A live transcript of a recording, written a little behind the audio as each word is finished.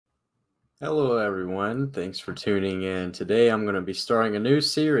Hello, everyone. Thanks for tuning in. Today, I'm going to be starting a new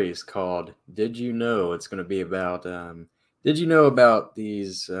series called Did You Know? It's going to be about Did you know about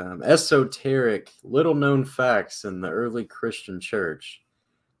these esoteric, little known facts in the early Christian church?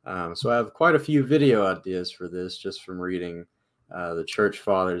 So, I have quite a few video ideas for this just from reading the church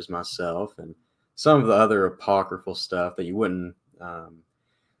fathers myself and some of the other apocryphal stuff that you wouldn't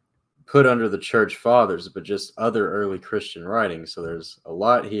put under the church fathers, but just other early Christian writings. So, there's a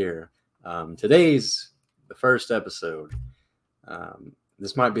lot here. Today's the first episode.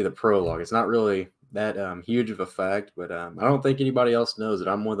 This might be the prologue. It's not really that huge of a fact, but I don't think anybody else knows it.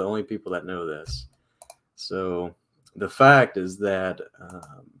 I'm one of the only people that know this. So the fact is that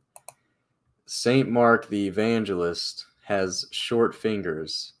St. Mark the Evangelist has short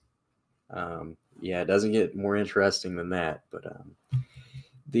fingers. Yeah, it doesn't get more interesting than that. But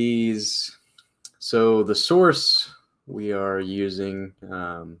so the source we are using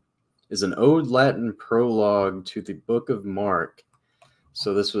is an Old Latin prologue to the Book of Mark.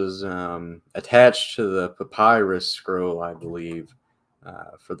 So this was attached to the papyrus scroll, I believe,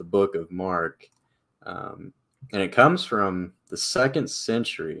 for the Book of Mark. And it comes from the 2nd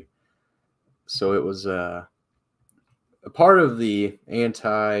century. So it was a part of the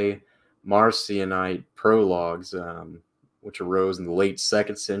anti-Marcionite prologues, which arose in the late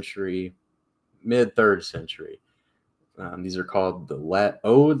 2nd century, mid-3rd century. These are called the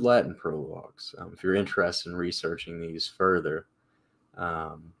Old Latin prologues. If you're interested in researching these further,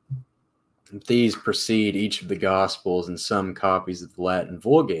 these precede each of the Gospels and some copies of the Latin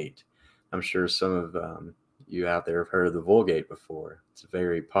Vulgate. I'm sure some of you out there have heard of the Vulgate before. It's a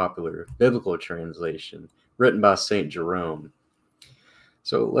very popular biblical translation written by St. Jerome.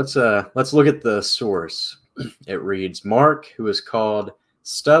 So let's look at the source. It reads, Mark, who is called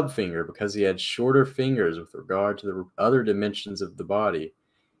stub finger because he had shorter fingers with regard to the other dimensions of the body.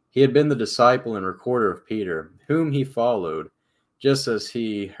 He had been the disciple and recorder of Peter, whom he followed, just as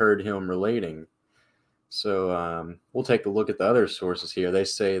he heard him relating. So we'll take a look at the other sources here. They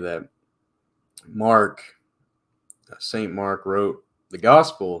say that St. Mark wrote the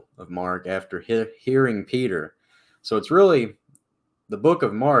Gospel of Mark after hearing Peter. So it's really, the book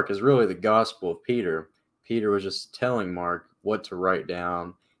of Mark is really the Gospel of Peter. Peter was just telling Mark what to write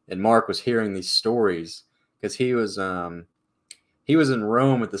down, and Mark was hearing these stories because he was in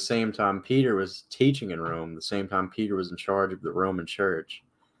Rome at the same time Peter was teaching in Rome, the same time Peter was in charge of the Roman church.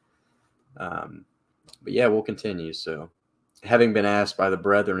 But yeah, we'll continue. So, having been asked by the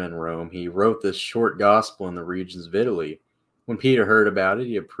brethren in Rome, he wrote this short gospel in the regions of Italy. When Peter heard about it,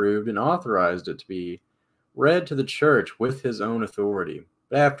 he approved and authorized it to be read to the church with his own authority.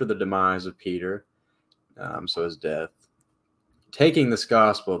 But after the demise of Peter, so his death, taking this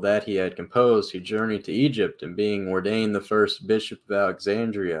gospel that he had composed, he journeyed to Egypt, and being ordained the first bishop of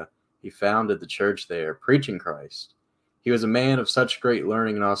Alexandria, he founded the church there, preaching Christ. He was a man of such great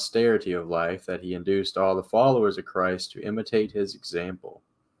learning and austerity of life that he induced all the followers of Christ to imitate his example.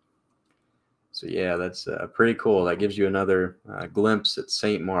 So yeah, that's pretty cool. That gives you another glimpse at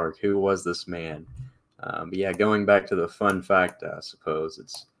St. Mark. Who was this man? But yeah, going back to the fun fact, I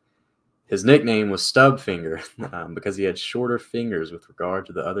suppose, his nickname was Stub Finger because he had shorter fingers with regard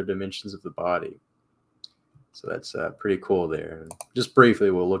to the other dimensions of the body. So that's pretty cool there. Just briefly,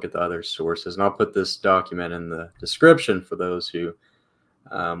 we'll look at the other sources, and I'll put this document in the description for those who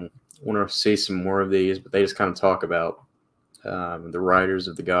want to see some more of these, but they just kind of talk about the writers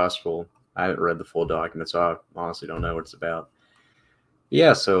of the gospel. I haven't read the full document, so I honestly don't know what it's about. But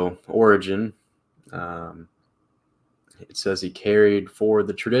yeah, so Origin, it says he carried forward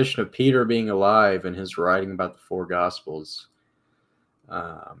the tradition of Peter being alive in his writing about the 4 Gospels.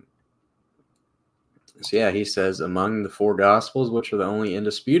 So yeah, he says, among the 4 Gospels, which are the only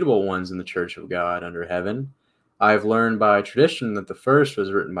indisputable ones in the Church of God under heaven, I have learned by tradition that the first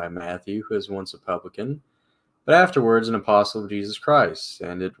was written by Matthew, who was once a publican, but afterwards an apostle of Jesus Christ,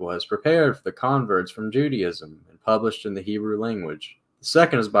 and it was prepared for the converts from Judaism and published in the Hebrew language. The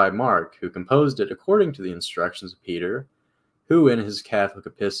second is by Mark, who composed it according to the instructions of Peter, who in his Catholic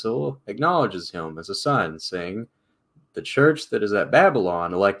epistle acknowledges him as a son, saying, the church that is at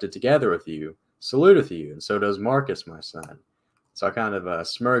Babylon, elected together with you, saluteth you, and so does Marcus, my son. So I kind of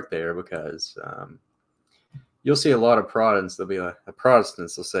smirk there because you'll see a lot of Protestants. They'll be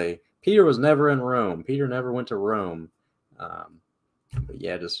Protestants. They'll say Peter was never in Rome. Peter never went to Rome. But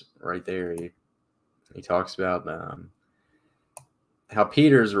yeah, just right there, he talks about how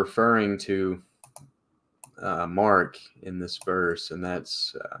Peter's referring to Mark in this verse, and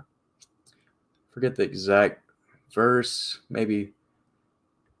that's forget the exact verse, maybe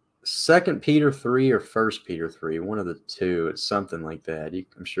 2 Peter 3 or 1 Peter 3, one of the two. It's something like that.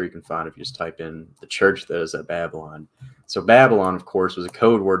 I'm sure you can find if you just type in the church that is at Babylon. So Babylon, of course, was a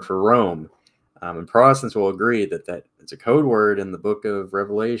code word for Rome. And Protestants will agree that it's a code word in the book of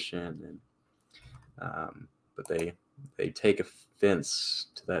Revelation. But they take offense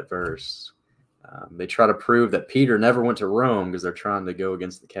to that verse. They try to prove that Peter never went to Rome because they're trying to go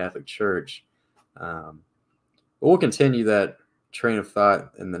against the Catholic Church. But we'll continue that train of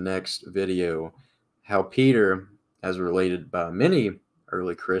thought in the next video, how Peter, as related by many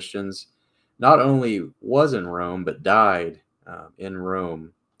early Christians, not only was in Rome, but died in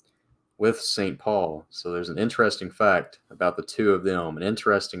Rome with St. Paul. So there's an interesting fact about the two of them, an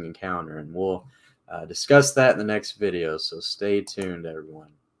interesting encounter, and we'll discuss that in the next video. So stay tuned,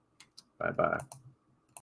 everyone. Bye-bye.